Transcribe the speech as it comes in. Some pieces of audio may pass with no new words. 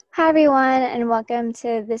Hi, everyone, and welcome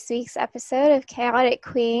to this week's episode of Chaotic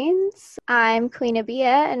Queens. I'm Queen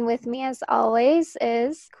Abia, and with me, as always,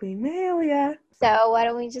 is Queen Mahalia. So, why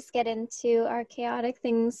don't we just get into our chaotic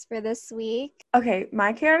things for this week? Okay,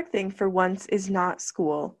 my chaotic thing for once is not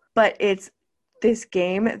school, but it's this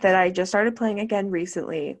game that I just started playing again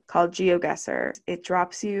recently called GeoGuessr. It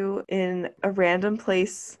drops you in a random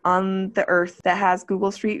place on the earth that has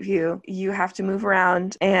Google Street View. You have to move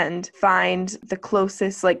around and find the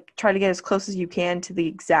closest, like try to get as close as you can to the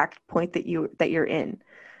exact point that you're in.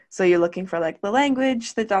 So you're looking for like the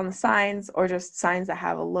language that's on the signs, or just signs that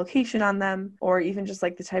have a location on them, or even just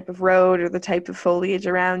like the type of road or the type of foliage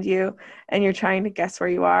around you, and you're trying to guess where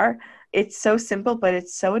you are. It's so simple, but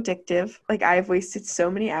it's so addictive. Like, I've wasted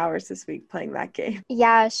so many hours this week playing that game.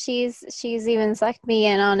 Yeah, she's even sucked me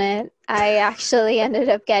in on it. I actually ended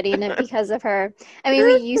up getting it because of her. I mean,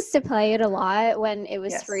 we used to play it a lot when it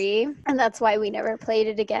was Yes. free, and that's why we never played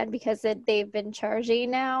it again because they've been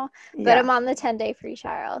charging now. But Yeah. I'm on the 10-day free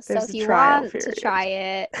trial. So There's if a you trial want to period. try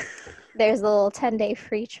it, there's a little 10-day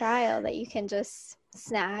free trial that you can just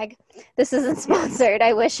snag. This isn't Yes. sponsored.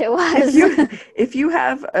 I wish it If was. you if you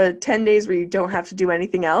have 10 days where you don't have to do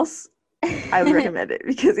anything else, I would recommend it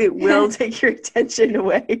because it will take your attention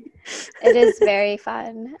away. It is very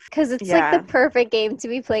fun because it's like the Yeah. perfect game to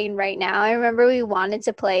be playing right now. I remember we wanted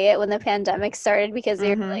to play it when the pandemic started because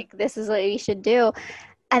they were Mhm. like, this is what we should do.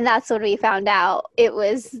 And that's when we found out it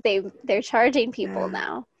was they're charging people Yeah.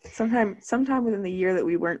 now. Sometime within the year that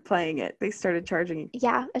we weren't playing it, they started charging.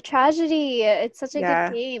 Yeah, a tragedy. It's such a good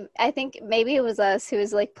Yeah. game. I think maybe it was us who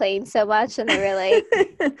was like playing so much and they were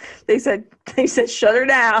like they said they said shut her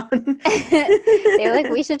down. they were like,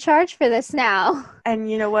 we should charge for this now. And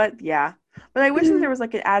you know what? Yeah. But I wish that there was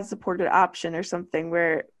like an ad supported option or something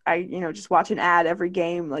where I, just watch an ad every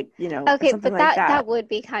game, like, or Okay, something but like that that. would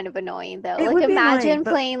be kind of annoying though. It Like would be annoying, imagine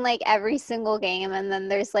but playing like every single game and then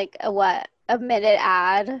there's like a minute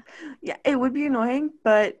ad. yeah, it would be annoying,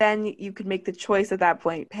 but then you could make the choice at that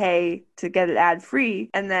point, pay to get it ad free,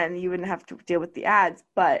 and then you wouldn't have to deal with the ads.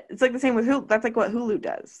 But it's like the same with Hulu. That's like what Hulu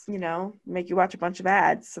does, make you watch a bunch of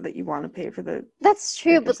ads so that you want to pay for That's the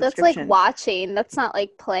true, your but that's like subscription. watching. That's not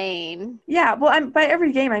like playing. Yeah, well, by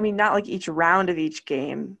every game, I mean not like each round of each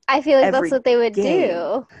game. I feel like that's Every what they would game.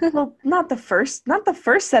 do. Well, not the first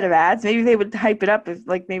set of ads. Maybe they would hype it up if,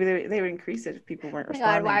 like, maybe they would increase it if people weren't Oh my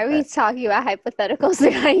God, why responding. are we But talking about hypotheticals?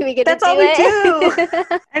 We're not even gonna that's do all we do.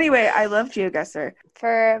 it. Anyway, I love GeoGuessr.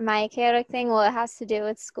 For my chaotic thing, well, it has to do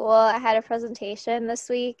with school. I had a presentation this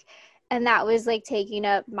week, and that was like taking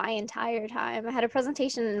up my entire time. I had a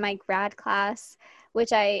presentation in my grad class,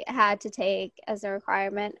 which I had to take as a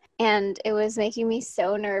requirement, and it was making me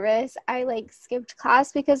so nervous. I like skipped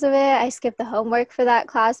class because of it. I skipped the homework for that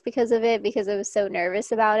class because of it, because I was so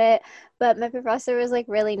nervous about it. But my professor was like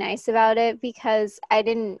really nice about it because I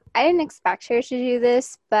didn't expect her to do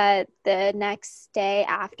this, but the next day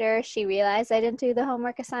after she realized I didn't do the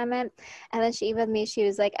homework assignment, and then she emailed me, she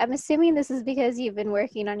was like, I'm assuming this is because you've been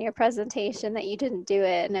working on your presentation that you didn't do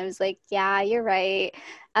it. And I was like, yeah, you're right.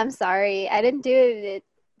 I'm sorry. I didn't do it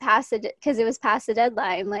past it because it was past the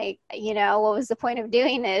deadline. Like, what was the point of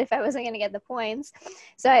doing it if I wasn't going to get the points?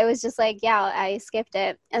 So I was just like, yeah, I skipped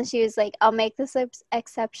it. And she was like, I'll make this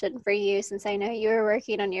exception for you since I know you were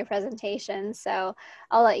working on your presentation. So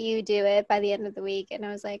I'll let you do it by the end of the week. And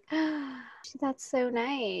I was like, oh, that's so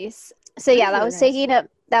nice. So That yeah, is really nice.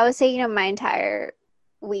 that was taking up my entire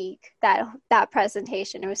week, that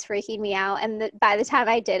presentation. It was freaking me out. And by the time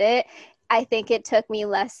I did it, I think it took me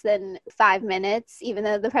less than 5 minutes, even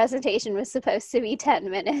though the presentation was supposed to be 10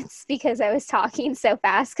 minutes because I was talking so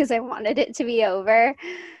fast because I wanted it to be over.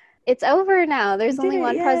 It's over now. You There's did only it.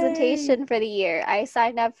 one Yay. presentation for the year. I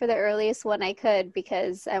signed up for the earliest one I could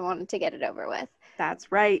because I wanted to get it over with. That's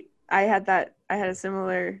right. I had a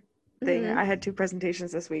similar thing. Mm-hmm. I had two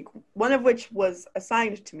presentations this week, one of which was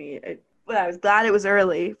assigned to me. But I was glad it was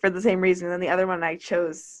early for the same reason. And then the other one, I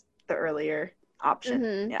chose the earlier option.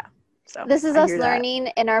 Mm-hmm. Yeah. So This is I us hear that. learning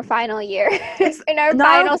in our final year, It's in our not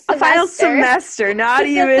final a final semester. semester, not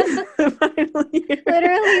even the final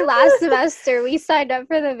Literally year. last semester, we signed up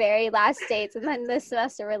for the very last dates, and then this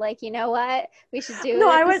semester, we're like, you know what? We should do No,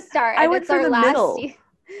 it I at the went start, I and went it's for our the last middle. year.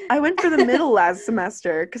 I went for the middle last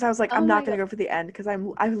semester because I was like, Oh I'm my not going God, to go for the end because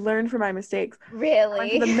I've learned from my mistakes. I went for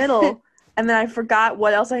really? the middle, and then I forgot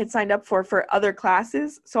what else I had signed up for other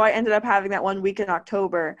classes. So I ended up having that one week in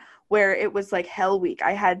October where it was like hell week.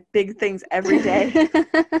 I had big things every day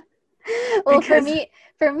Well, because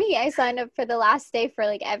For me, I signed up for the last day for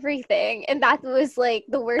like everything, and that was like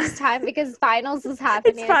the worst time because finals was It's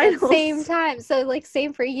happening at the same finals. time. So like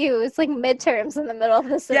same for you. It's like midterms in the middle of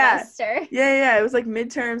the Yeah. semester. Yeah. It was like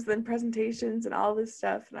midterms, then presentations and all this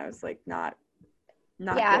stuff. And I was like, not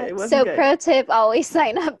good. Yeah. It wasn't So good. pro tip, always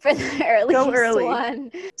sign up for the Go earliest early.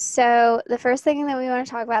 one. So the first thing that we want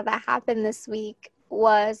to talk about that happened this week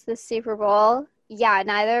was the Super Bowl. Yeah,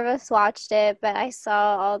 neither of us watched it, but I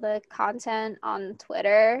saw all the content on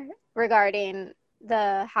Twitter regarding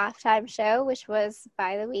the halftime show, which was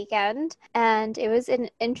by The Weeknd. And it was an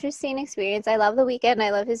interesting experience. I love The Weeknd. I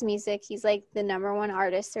love his music. He's like the number one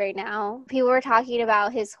artist right now. People were talking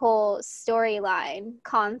about his whole storyline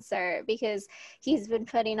concert because he's been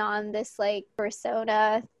putting on this like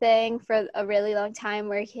persona thing for a really long time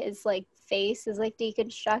where his like face is like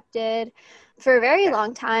deconstructed for a very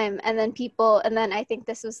long time. And then I think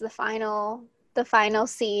this was the final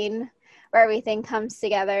scene where everything comes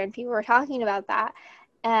together and people were talking about that.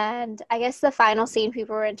 And I guess the final scene,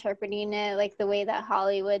 people were interpreting it like the way that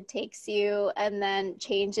Hollywood takes you and then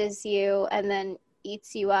changes you and then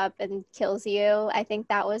eats you up and kills you. I think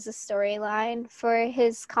that was a storyline for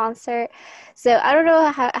his concert. So I don't know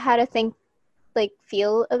how to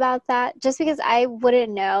feel about that, just because I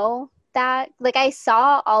wouldn't know that. Like I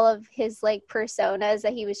saw all of his like personas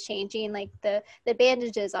that he was changing, like the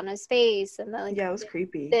bandages on his face and the like Yeah, it was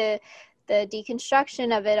creepy. the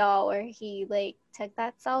deconstruction of it all, where he like took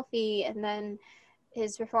that selfie and then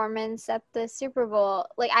his performance at the Super Bowl.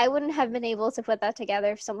 Like I wouldn't have been able to put that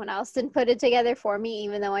together if someone else didn't put it together for me,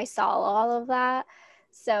 even though I saw all of that.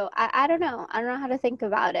 So I don't know. I don't know how to think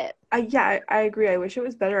about it. I agree. I wish it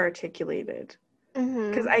was better articulated.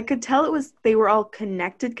 Because Mm-hmm. I could tell they were all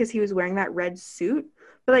connected because he was wearing that red suit.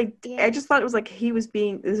 But I Yeah. just thought it was like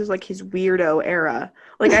this was like his weirdo era.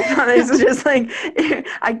 Like I thought this was just like,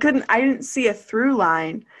 I didn't see a through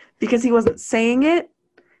line because he wasn't saying it.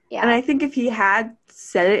 And Yeah. I think if he had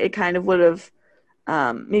said it, it kind of would have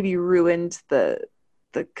maybe ruined the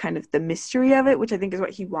kind of the mystery of it, which I think is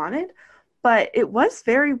what he wanted. But it was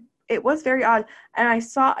very odd. And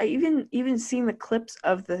I even seen the clips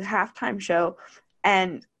of the halftime show,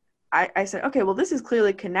 and I said, okay, well, this is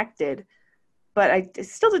clearly connected, but I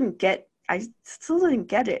still didn't get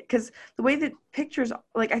it because the way that pictures,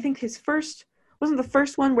 like I think his first wasn't the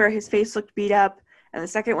first one where his face looked beat up, and the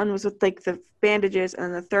second one was with like the bandages, and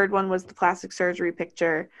then the third one was the plastic surgery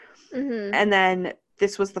picture, Mm-hmm. and then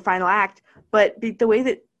this was the final act. But the way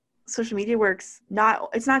that social media works,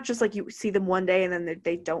 it's not just like you see them one day and then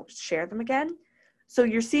they don't share them again. So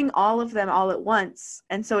you're seeing all of them all at once,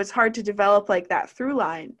 and so it's hard to develop like that through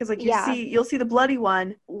line because like Yeah. you'll see the bloody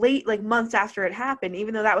one late, like months after it happened,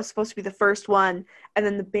 even though that was supposed to be the first one, and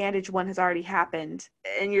then the bandage one has already happened,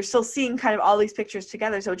 and you're still seeing kind of all these pictures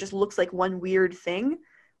together, so it just looks like one weird thing.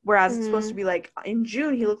 Whereas it's supposed to Mm-hmm. be like in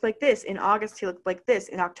June he looked like this, in August he looked like this,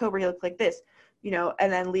 in October he looked like this,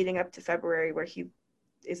 and then leading up to February where he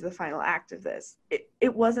is the final act of this.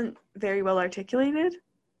 It wasn't very well articulated,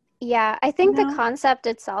 Yeah, I you think the know? concept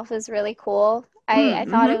itself is really cool. I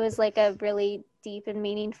thought it Mm-hmm. was like a really deep and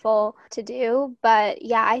meaningful to do, but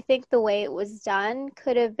yeah, I think the way it was done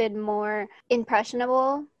could have been more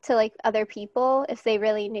impressionable to like other people if they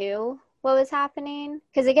really knew what was happening.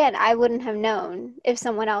 Because again, I wouldn't have known if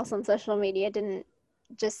someone else on social media didn't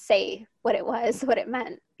just say what it was, what it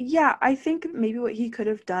meant. Yeah, I think maybe what he could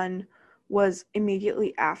have done was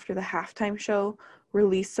immediately after the halftime show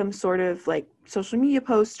release some sort of like social media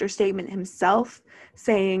post or statement himself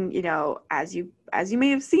saying, as you may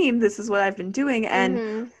have seen, this is what I've been doing, and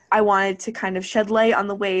Mm-hmm. I wanted to kind of shed light on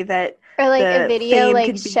the way that Or like a the video fame like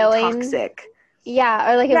can be showing. toxic. Yeah,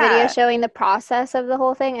 or like a video Yeah, showing the process of the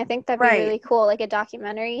whole thing. I think that'd be right. really cool, like a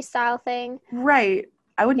documentary style thing. Right.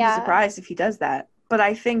 I wouldn't be Yeah. surprised if he does that. But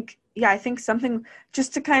I think something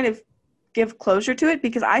just to kind of give closure to it,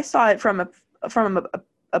 because I saw it from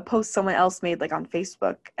a post someone else made like on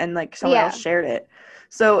Facebook, and like someone else Yeah. shared it.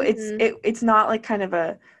 So Hmm. it's not like kind of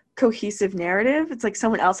a cohesive narrative. It's like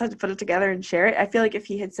someone else had to put it together and share it. I feel like if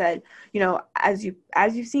he had said, as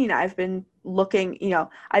you've seen, I've been looking,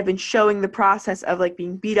 I've been showing the process of like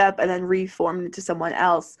being beat up and then reformed into someone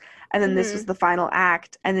else, and then this was Hmm. the final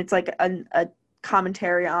act, and it's like a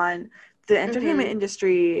commentary on the entertainment Hmm.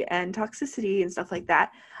 industry and toxicity and stuff like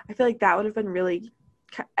that. I feel like that would have been really,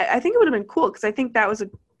 I think it would have been cool, because I think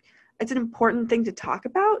it's an important thing to talk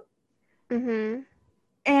about, Hmm.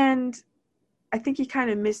 and I think he kind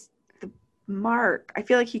of missed the mark. I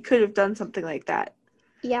feel like he could have done something like that.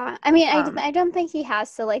 Yeah, I mean, Um, I don't think he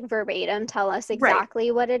has to like verbatim tell us right.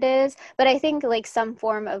 exactly what it is, but I think like some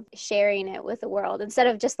form of sharing it with the world instead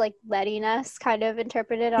of just like letting us kind of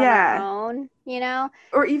interpret it on our Yeah. own, you know?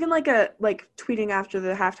 Or even like tweeting after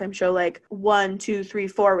the halftime show, like 1, 2, 3,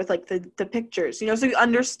 4 with like the pictures, so you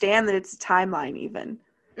understand that it's a timeline even.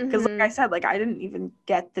 Because like I Mm-hmm. said, like I didn't even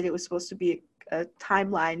get that it was supposed to be a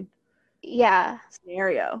timeline Yeah,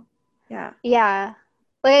 scenario. Yeah. yeah.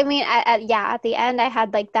 Like I mean, at the end, I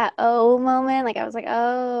had like that oh moment. Like I was like,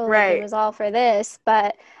 oh, like it Right. was all for this.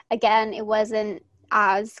 But again, it wasn't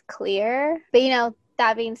as clear. But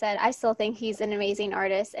that being said, I still think he's an amazing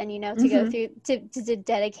artist, and to go Mm-hmm. through to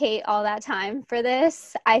dedicate all that time for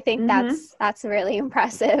this, I think Mm-hmm. that's really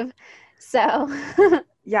impressive. So,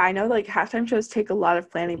 Yeah, I know like halftime shows take a lot of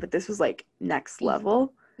planning, but this was like next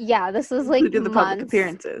level. yeah, this was like Included the public months.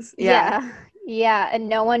 appearances. Yeah. Yeah. Yeah, and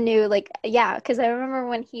no one knew like yeah, because I remember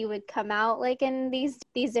when he would come out like in these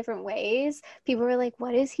different ways, people were like,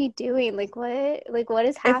 "What is he doing? Like what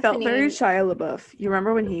is It felt very happening?" Shia LaBeouf. You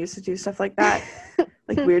remember when he used to do stuff like that?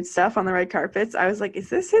 Like weird stuff on the red carpets? I was like, is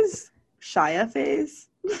this his Shia phase?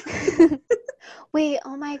 Wait,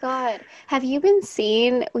 oh my God. Have you been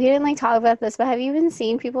seeing, we didn't like talk about this, but have you been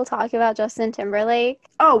seeing people talking about Justin Timberlake?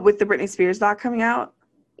 Oh, with the Britney Spears doc coming out?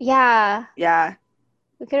 Yeah, Yeah.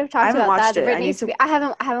 we could have I talked haven't about that. watched The it. Britney Spears. I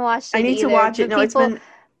haven't watched I it need to either, watch it. but No, it's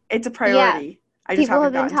a yeah, priority. I just people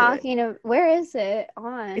have haven't been gotten to it. talking of, where is it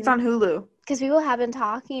It's on? on Hulu. Because people have been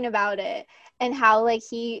talking about it and how like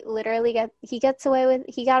he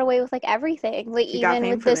got away with like everything, like He got even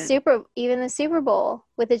fame with from it. the Super Bowl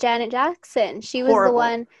with the Janet Jackson, she was the Horrible.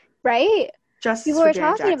 one, right? Justice People for were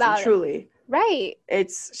Janet talking Jackson, about it, truly. right?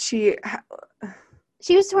 It's she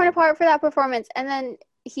She was torn apart for that performance, and then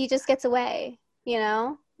he just gets away,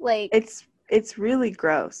 like it's really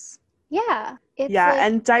gross. yeah, it's Yeah, like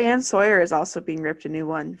and Diane Sawyer is also being ripped a new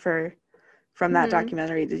one from that mhm.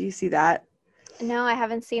 documentary. Did you see that? No, I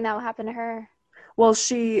haven't seen that. What happened to her? Well,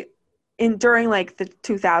 she in during like the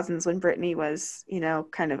 2000s when Britney was,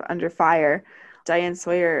 kind of under fire, Diane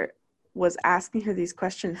Sawyer was asking her these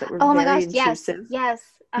questions that were Oh my very gosh, yes, intrusive. yes,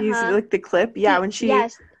 You see uh-huh. like the clip? Yeah, when she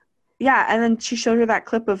Yes. yeah, and then she showed her that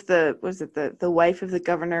clip of the wife of the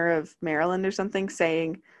governor of Maryland or something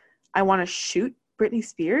saying, "I want to shoot Britney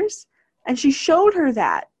Spears." And she showed her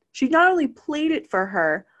that. She not only played it for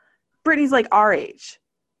her, Britney's like our age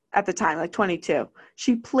at the time, like 22.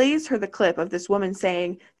 She plays her the clip of this woman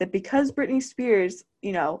saying that because Britney Spears,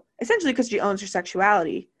 essentially because she owns her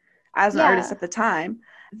sexuality as an artist Yeah. at the time,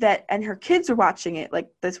 that and her kids are watching it, like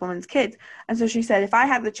this woman's kids. And so she said, if I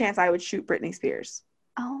had the chance, I would shoot Britney Spears.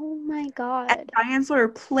 Oh my And God. Diane Sawyer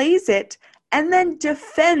plays it and then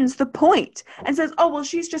defends the point and says, oh, well,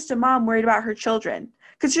 she's just a mom worried about her children.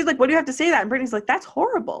 Because she's like, what do you have to say that? And Brittany's like, that's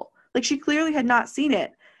horrible. Like, she clearly had not seen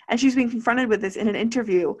it. And she's being confronted with this in an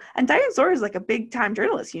interview. And Diane Sawyer is like a big time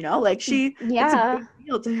journalist, Like, it's a big Yeah.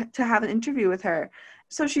 deal to have an interview with her.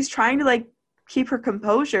 So she's trying to, like, keep her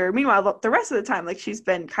composure. Meanwhile, the rest of the time, like, she's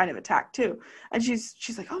been kind of attacked too. And she's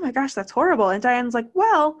like, oh my gosh, that's horrible. And Diane's like,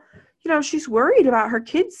 well, she's worried about her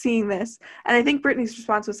kids seeing this. And I think Brittany's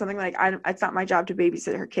response was something like, it's not my job to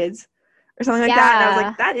babysit her kids or something like that. And I was like,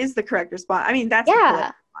 Yeah. that is the correct response. I mean, that's the polite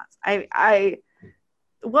Yeah. response.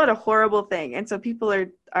 What a horrible thing. And so people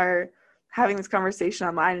are having this conversation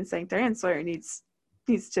online and saying Diane Sawyer needs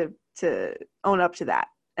to own up to that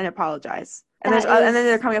and apologize. And That and then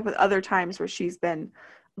they're is coming up with other times where she's been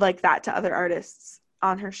like that to other artists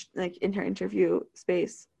on her like in her interview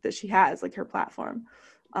space that she has, like her platform.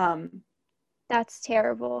 that's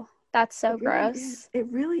terrible. That's so It really is.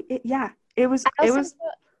 gross. Yeah. It was I it also was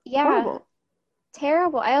saw, yeah, horrible.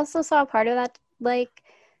 terrible. I also saw part of that like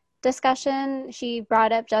discussion. She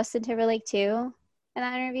brought up Justin Timberlake too in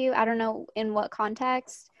that interview. I don't know in what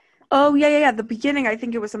context. Oh yeah. The beginning, I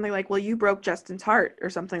think it was something like, "Well, you broke Justin's heart" or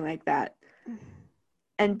something like that.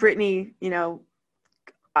 And Brittany,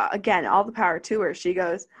 again, all the power to her. She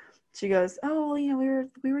goes, "Oh, well,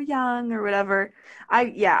 we were young or whatever."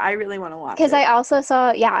 I really want to watch Because it. I also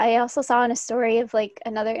saw in a story of like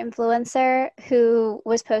another influencer who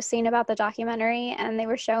was posting about the documentary and they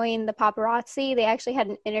were showing the paparazzi. They actually had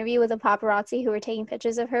an interview with a paparazzi who were taking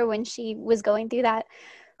pictures of her when she was going through that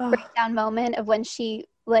Oh, breakdown moment of when she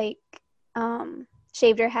like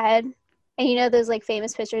shaved her head. And those like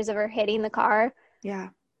famous pictures of her hitting the car. yeah.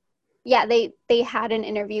 Yeah, they had an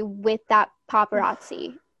interview with that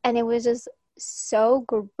paparazzi and it was just so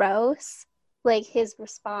gross, like his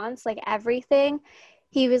response, like everything.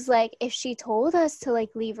 He was like, if she told us to like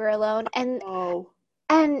leave her alone, and Oh,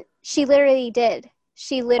 she literally did.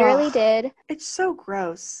 She literally Oh, did. it's so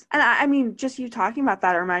gross. And I mean, just you talking about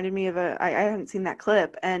that reminded me of I hadn't seen that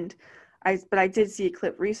clip, and but I did see a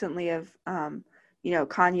clip recently of,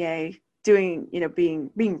 Kanye doing,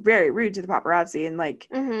 being very rude to the paparazzi and like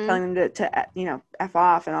Mm-hmm. telling them to F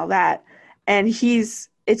off and all that. And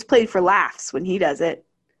it's played for laughs when he does it.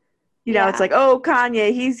 It's Yeah. like, oh,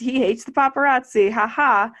 Kanye, he hates the paparazzi,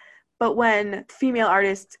 haha. But when female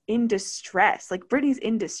artists in distress, like Britney's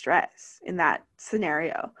in distress in that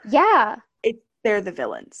scenario, Yeah. they're the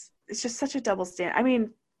villains. It's just such a double standard. I mean,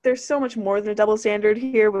 there's so much more than a double standard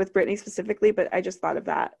here with Britney specifically, but I just thought of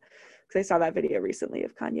that because I saw that video recently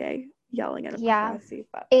of Kanye yelling at a Yeah. paparazzi.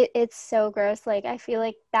 But It's so gross. Like, I feel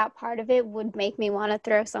like that part of it would make me want to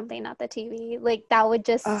throw something at the TV. Like, that would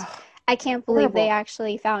just, oh, I can't believe they horrible.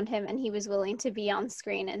 actually found him and he was willing to be on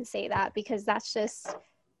screen and say that, because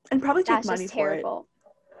And probably take that's money just for it. terrible.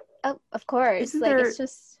 Oh, of course. Isn't Like, there,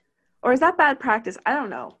 or is that bad practice? I don't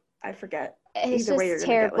know. I forget. it's Either way, you're just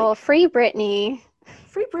gonna get terrible. like Free Britney.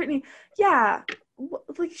 free Britney. Yeah,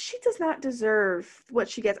 like she does not deserve what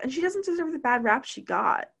she gets, and she doesn't deserve the bad rap she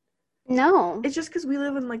got. No. It's just because we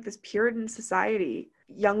live in like this Puritan society.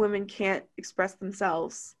 Young women can't express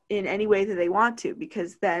themselves in any way that they want to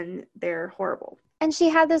because then they're horrible. And she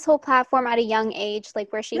had this whole platform at a young age,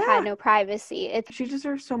 like where she had Yeah, no privacy. It's she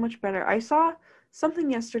deserves so much better. I saw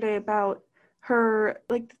something yesterday about her,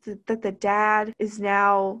 like that the dad is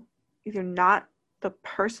now either not the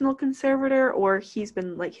personal conservator or he's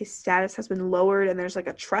been like his status has been lowered and there's like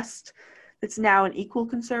a trust that's now an equal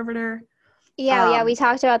conservator. yeah, we Um,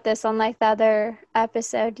 talked about this on like the other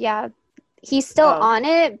episode. Yeah. He's still oh, on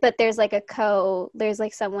it, but there's like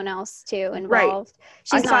someone else too right. involved.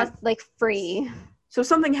 I She's saw not like free. So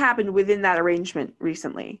something happened within that arrangement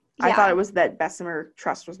recently. I thought Yeah. it was that Bessemer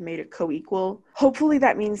Trust was made a co-equal. Hopefully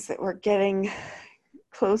that means that we're getting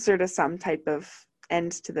closer to some type of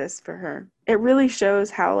end to this for her. It really shows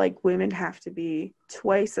how like women have to be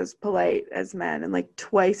twice as polite as men and like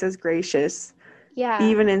twice as gracious, Yeah.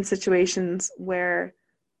 even in situations where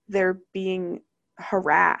they're being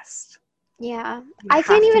harassed. Yeah. You I can't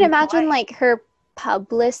have to even be imagine polite. like her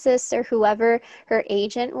publicist or whoever her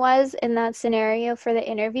agent was in that scenario for the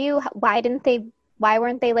interview. Why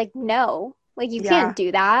weren't they like, no, like you can't Yeah.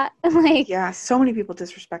 do that? Like, Yeah. So many people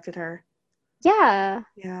disrespected her. yeah,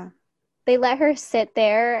 Yeah. they let her sit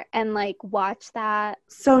there and like watch that.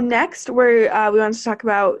 So next, we want to talk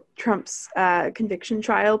about Trump's conviction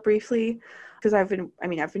trial briefly, because I've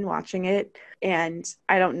been watching it, and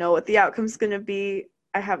I don't know what the outcome's going to be.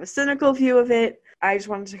 I have a cynical view of it. I just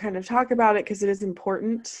wanted to kind of talk about it because it is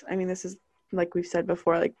important. I mean, this is, like we've said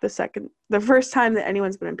before, like the first time that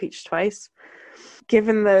anyone's been impeached twice.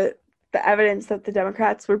 Given the evidence that the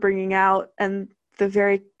Democrats were bringing out and the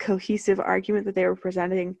very cohesive argument that they were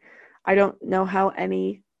presenting, I don't know how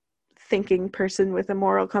any thinking person with a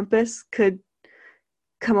moral compass could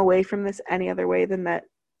come away from this any other way than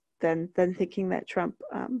thinking that Trump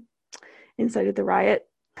incited the riot.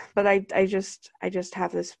 But I just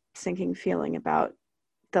have this sinking feeling about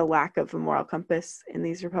the lack of a moral compass in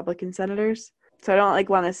these Republican senators. So I don't like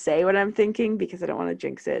want to say what I'm thinking because I don't want to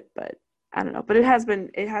jinx it, but I don't know. But it has been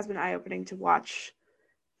eye-opening to watch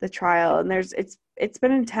the trial, and it's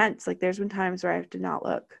been intense. Like there's been times where I have to not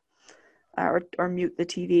look or mute the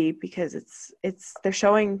TV because they're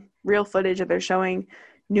showing real footage or they're showing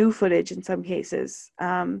new footage in some cases,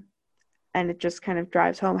 and it just kind of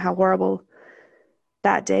drives home how horrible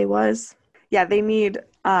that day was. Yeah, they need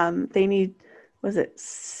was it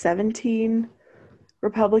 17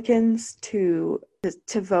 Republicans to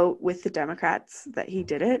vote with the Democrats that he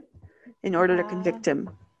did it in order to Wow. convict him.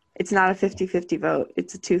 It's not a 50-50 vote.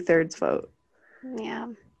 It's a 2/3 vote. Yeah.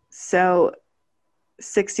 So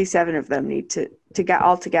 67 of them need to get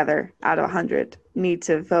all together out of 100 need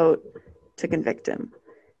to vote to convict him.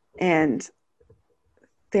 And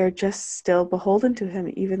they're just still beholden to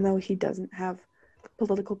him, even though he doesn't have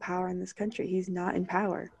political power in this country. He's not in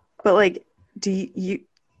power. But like,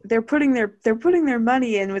 they're putting their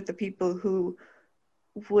money in with the people who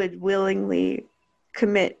would willingly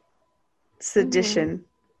commit Mm-hmm. sedition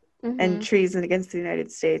and Mm-hmm. treason against the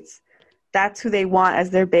United States. That's who they want as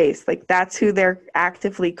their base. Like that's who they're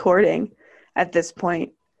actively courting at this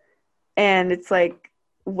point. And it's like,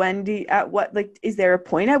 is there a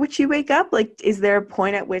point at which you wake up? Like, is there a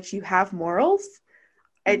point at which you have morals?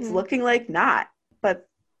 It's Mm-hmm. looking like not. But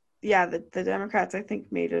yeah, the Democrats I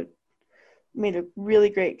think made a really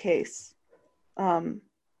great case.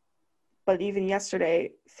 But even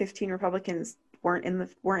yesterday, 15 Republicans weren't in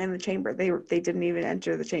the chamber. They didn't even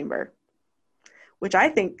enter the chamber, which I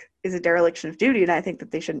think is a dereliction of duty, and I think that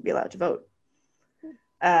they shouldn't be allowed to vote.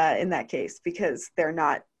 in that case, because they're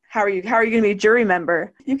not. How are you going to be a jury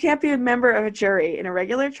member? You can't be a member of a jury in a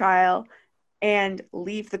regular trial and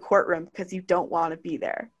leave the courtroom because you don't want to be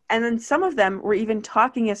there. And then some of them were even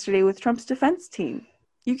talking yesterday with Trump's defense team.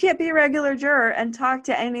 You can't be a regular juror and talk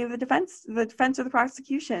to any of the defense or the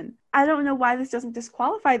prosecution. I don't know why this doesn't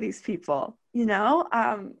disqualify these people, you know?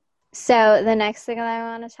 So the next thing that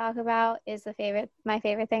I want to talk about is my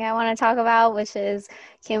favorite thing I want to talk about, which is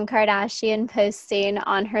Kim Kardashian posting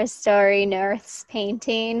on her story North's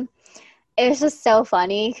painting. It was just so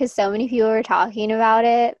funny because so many people were talking about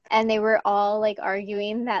it, and they were all like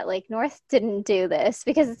arguing that like North didn't do this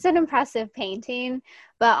because it's an impressive painting.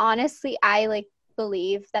 But honestly, I like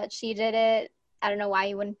believe that she did it. I don't know why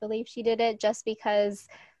you wouldn't believe she did it, just because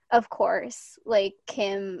of course like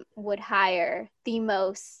Kim would hire the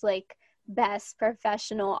most like best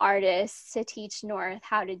professional artists to teach North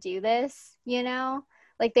how to do this, you know?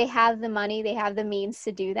 Like they have the money, they have the means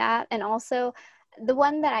to do that. And also the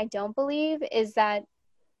one that I don't believe is that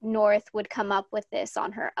North would come up with this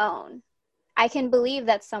on her own. I can believe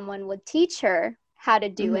that someone would teach her how to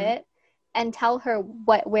do it and tell her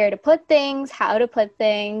where to put things, how to put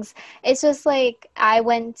things. It's just like I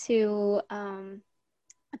went to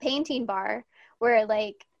a painting bar where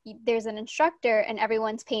like there's an instructor and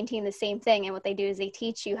everyone's painting the same thing, and what they do is they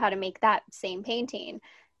teach you how to make that same painting.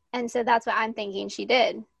 And so that's what I'm thinking she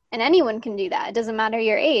did. And anyone can do that. It doesn't matter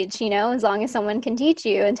your age, you know, as long as someone can teach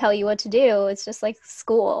you and tell you what to do. It's just like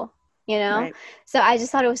school, you know? Right. So I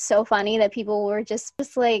just thought it was so funny that people were just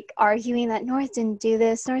like arguing that North didn't do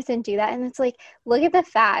this, North didn't do that. And it's like, look at the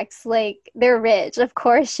facts. Like, they're rich. Of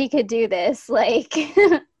course she could do this. Like,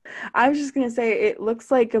 I was just going to say, it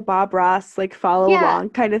looks like a Bob Ross, like, follow along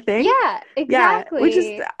kind of thing. Yeah, exactly. Yeah, which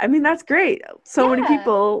is, I mean, that's great. So many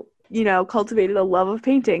people, you know, cultivated a love of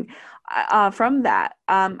painting from that.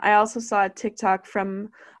 I also saw a TikTok from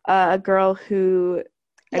a girl who,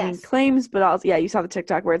 I mean, claims, but also, you saw the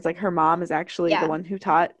TikTok where it's like her mom is actually the one who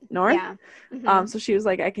taught North. Yeah. So she was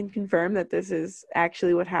like, I can confirm that this is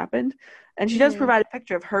actually what happened. And she does provide a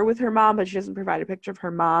picture of her with her mom, but she doesn't provide a picture of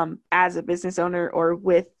her mom as a business owner or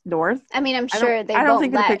with North. I mean, I'm sure I don't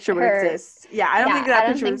think the picture would exist. Yeah, I don't think that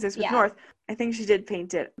picture would exist with North. I think she did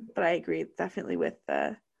paint it, but I agree definitely with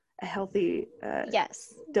a healthy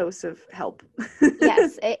dose of help.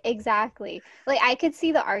 Yes, exactly. Like I could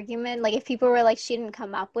see the argument, like if people were like she didn't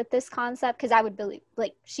come up with this concept, because I would believe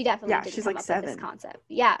like she definitely didn't she's come like up 7. with this concept.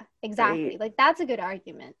 Yeah, exactly. Like that's a good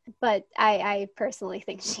argument, but I personally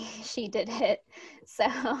think she did it. So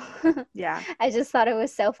yeah, I just thought it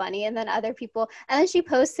was so funny. And then other people, and then she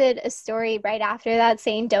posted a story right after that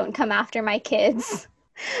saying, "Don't come after my kids."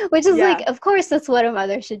 Which is like, of course, that's what a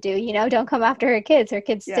mother should do. You know, don't come after her kids. Her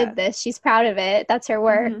kids did this. She's proud of it. That's her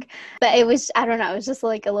work. But it was, I don't know, it was just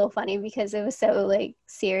like a little funny because it was so like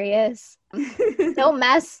serious. Don't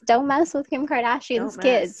mess with Kim Kardashian's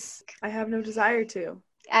kids. I have no desire to.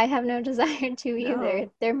 I have no desire to either.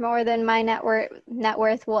 They're more than my net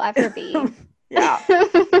worth will ever be.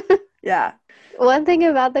 Yeah. One thing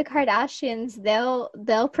about the Kardashians,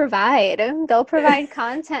 they'll provide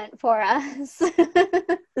content for us.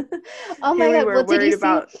 Oh my God! Well, did you see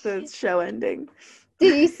about the show ending?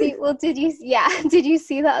 Did you see? Well, did you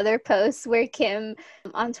see the other post where Kim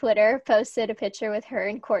on Twitter posted a picture with her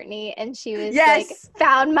and Kourtney, and she was like,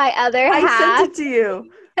 "Found my other half." I sent it to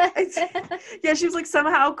you. Yeah, she was like,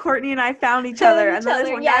 somehow Kourtney and I found each other, and then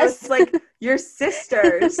this one guy was like, "You're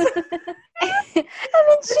sisters." And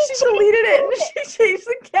then she deleted it and she changed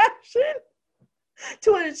the caption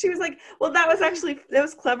to what she was like. Well, that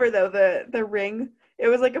was clever though. The ring. It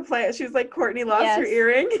was like a play. She was like, Kourtney lost her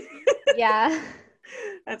earring. Yeah.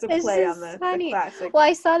 That's a play on the classic. Well,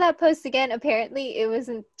 I saw that post again. Apparently, it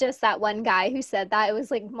wasn't just that one guy who said that. It was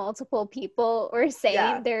like multiple people were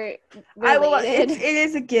saying they're related. It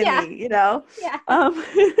is a gimme, you know? Yeah.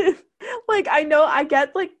 Like, I know, I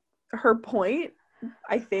get, like, her point,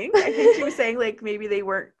 I think. I think she was saying, like, maybe they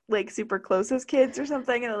weren't, like, super close as kids or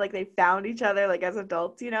something, and, like, they found each other, like, as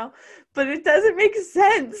adults, you know? But it doesn't make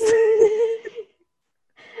sense.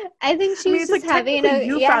 I think she's just like, having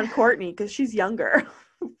you found Kourtney because she's younger,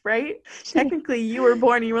 right? Technically, you were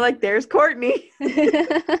born and you were like, there's Kourtney.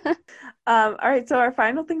 All right, so our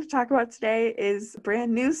final thing to talk about today is a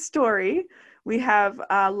brand new story. We have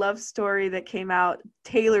a love story that came out.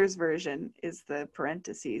 Taylor's version is the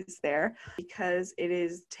parentheses there because it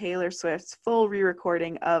is Taylor Swift's full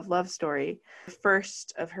re-recording of Love Story, the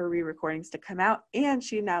first of her re-recordings to come out, and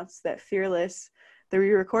she announced that Fearless the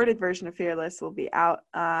re-recorded version of Fearless will be out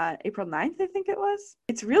April 9th, I think it was.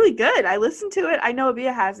 It's really good. I listened to it. I know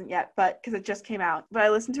Abia hasn't yet, but because it just came out. But I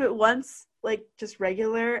listened to it once, like just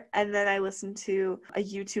regular, and then I listened to a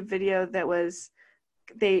YouTube video that was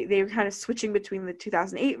they were kind of switching between the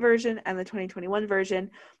 2008 version and the 2021 version,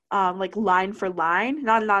 like line for line,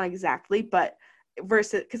 not exactly, but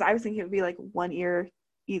versus, because I was thinking it would be like one ear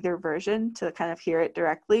either version to kind of hear it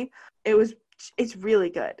directly. It's really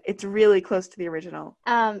good. It's really close to the original.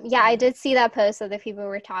 Yeah, I did see that post that the people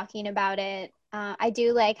were talking about it. I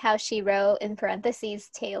do like how she wrote in parentheses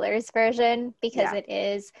Taylor's version, because it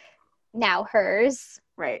is now hers.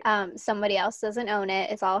 Right. Somebody else doesn't own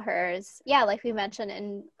it. It's all hers. Yeah, like we mentioned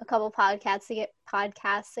in a couple podcasts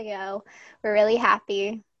ago, we're really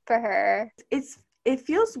happy for her. It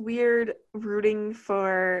feels weird rooting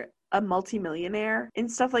for a multimillionaire and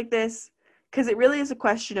stuff like this, because it really is a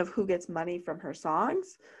question of who gets money from her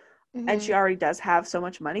songs. Mm-hmm. And she already does have so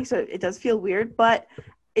much money, so it does feel weird, but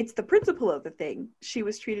it's the principle of the thing. She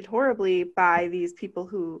was treated horribly by these people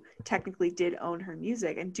who technically did own her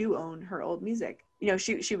music and do own her old music. You know,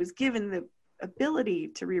 she was given the ability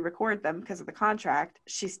to re-record them because of the contract.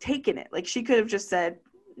 She's taken it. Like, she could have just said,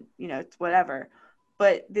 you know, it's whatever.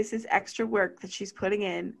 But this is extra work that she's putting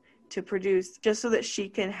in to produce just so that she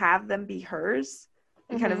can have them be hers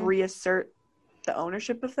and kind of reassert the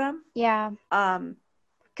ownership of them. Yeah.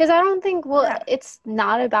 Because I don't think, it's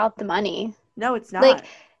not about the money. No, it's not. Like,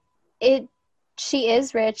 she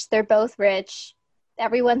is rich. They're both rich.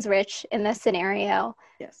 Everyone's rich in this scenario.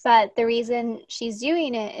 Yes. But the reason she's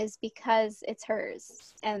doing it is because it's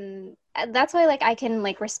hers. And that's why, like, I can,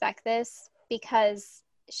 like, respect this, because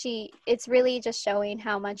it's really just showing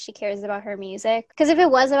how much she cares about her music. Because if it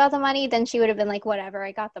was about the money, then she would have been like, whatever,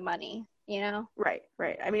 I got the money, you know? Right.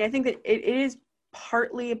 I mean, I think that it is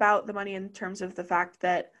partly about the money in terms of the fact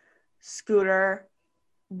that Scooter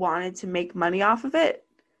wanted to make money off of it.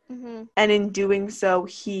 Mm-hmm. And in doing so,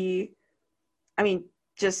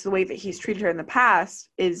 just the way that he's treated her in the past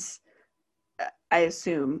is, I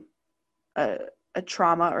assume, a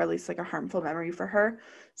trauma, or at least like a harmful memory for her.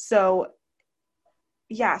 So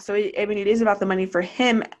it is about the money for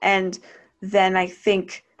him. And then I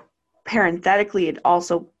think parenthetically, it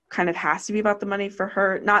also kind of has to be about the money for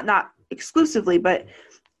her. Not exclusively, but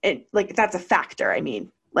it, like, that's a factor. I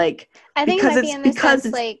mean, like, I think because it might be in the sense,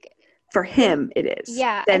 like, for him it is.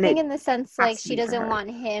 Yeah, I think in the sense, like, she doesn't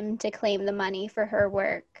want him to claim the money for her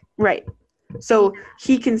work. Right. So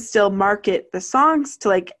he can still market the songs to,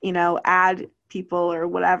 like, you know, add people or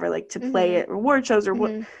whatever, like, to play at award shows or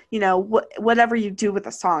what, you know, whatever you do with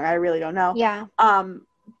a song. I really don't know. Yeah.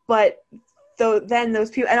 But then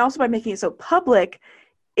those people, and also by making it so public,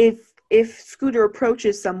 if Scooter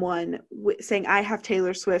approaches someone saying, I have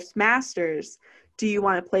Taylor Swift's masters, do you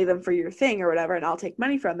want to play them for your thing or whatever, and I'll take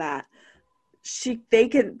money from that, they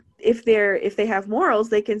can, if they have morals,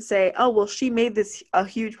 they can say, oh, well, she made this a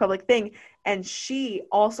huge public thing and she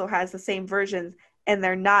also has the same versions, and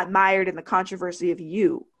they're not mired in the controversy of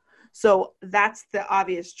you. So that's the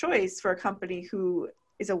obvious choice for a company who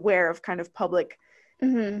is aware of kind of public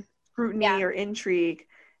scrutiny or intrigue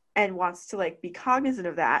and wants to, like, be cognizant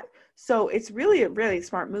of that. So it's really a really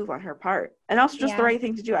smart move on her part, and also just the right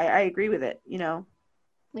thing to do. I agree with it, you know.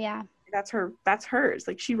 Yeah. That's hers.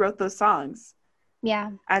 Like, she wrote those songs.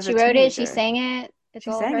 Yeah. She wrote it, she sang it. It's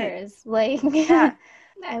all hers. Like, yeah.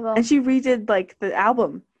 I will. And she redid, like, the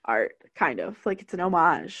album art, kind of. Like, it's an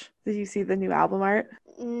homage. Did you see the new album art?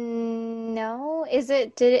 No. Is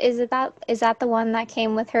that the one that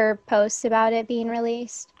came with her post about it being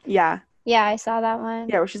released? Yeah. Yeah, I saw that one.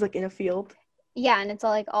 Yeah, where she's, like, in a field. Yeah, and it's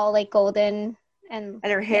all golden and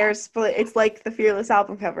her hair split. It's like the Fearless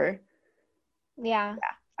album cover. Yeah.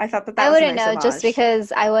 I thought that I was wouldn't a nice know homage. Just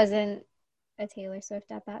because I wasn't a Taylor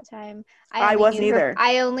Swift at that time. I wasn't either.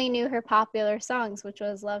 I only knew her popular songs, which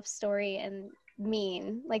was Love Story and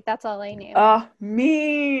Mean. Like, that's all I knew. Oh,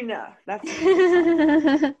 Mean. That's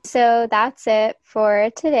So that's it for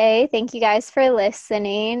today. Thank you guys for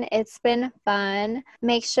listening. It's been fun.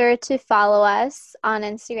 Make sure to follow us on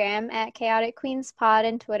Instagram at Chaotic Queens Pod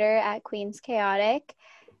and Twitter at Queens Chaotic.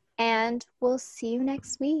 And we'll see you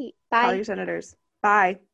next week. Bye. Call your senators. Bye.